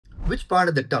Which part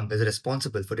of the tongue is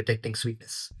responsible for detecting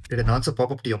sweetness? Did an answer pop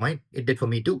up to your mind? It did for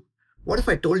me too. What if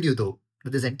I told you though that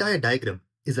this entire diagram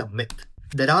is a myth?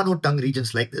 There are no tongue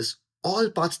regions like this. All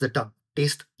parts of the tongue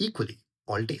taste equally,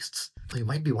 all tastes. So you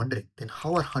might be wondering, then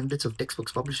how are hundreds of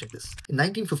textbooks publishing this? In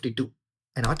 1952,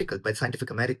 an article by Scientific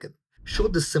American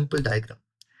showed this simple diagram.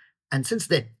 And since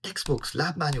then, textbooks,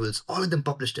 lab manuals, all of them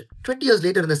published it. 20 years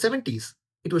later in the 70s,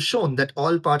 it was shown that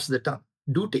all parts of the tongue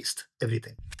do taste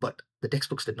everything. But the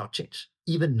textbooks did not change.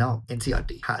 Even now,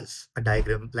 NCERT has a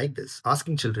diagram like this,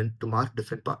 asking children to mark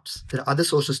different parts. There are other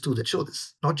sources too that show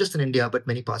this, not just in India, but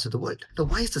many parts of the world. Now,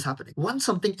 why is this happening? Once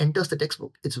something enters the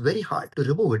textbook, it's very hard to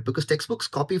remove it because textbooks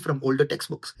copy from older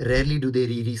textbooks. Rarely do they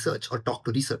research or talk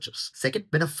to researchers. Second,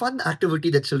 when a fun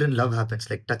activity that children love happens,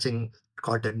 like touching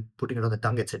cotton, putting it on the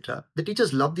tongue, etc., the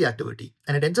teachers love the activity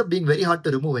and it ends up being very hard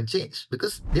to remove and change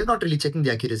because they're not really checking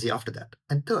the accuracy after that.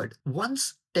 And third,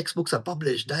 once textbooks are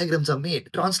published, diagrams are made,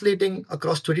 translating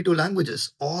across 22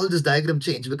 languages, all this diagram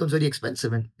change becomes very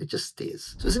expensive and it just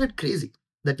stays. So isn't it crazy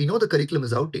that we know the curriculum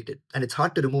is outdated and it's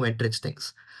hard to remove entrenched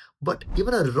things, but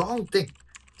even a wrong thing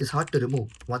is hard to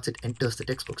remove once it enters the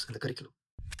textbooks and the curriculum?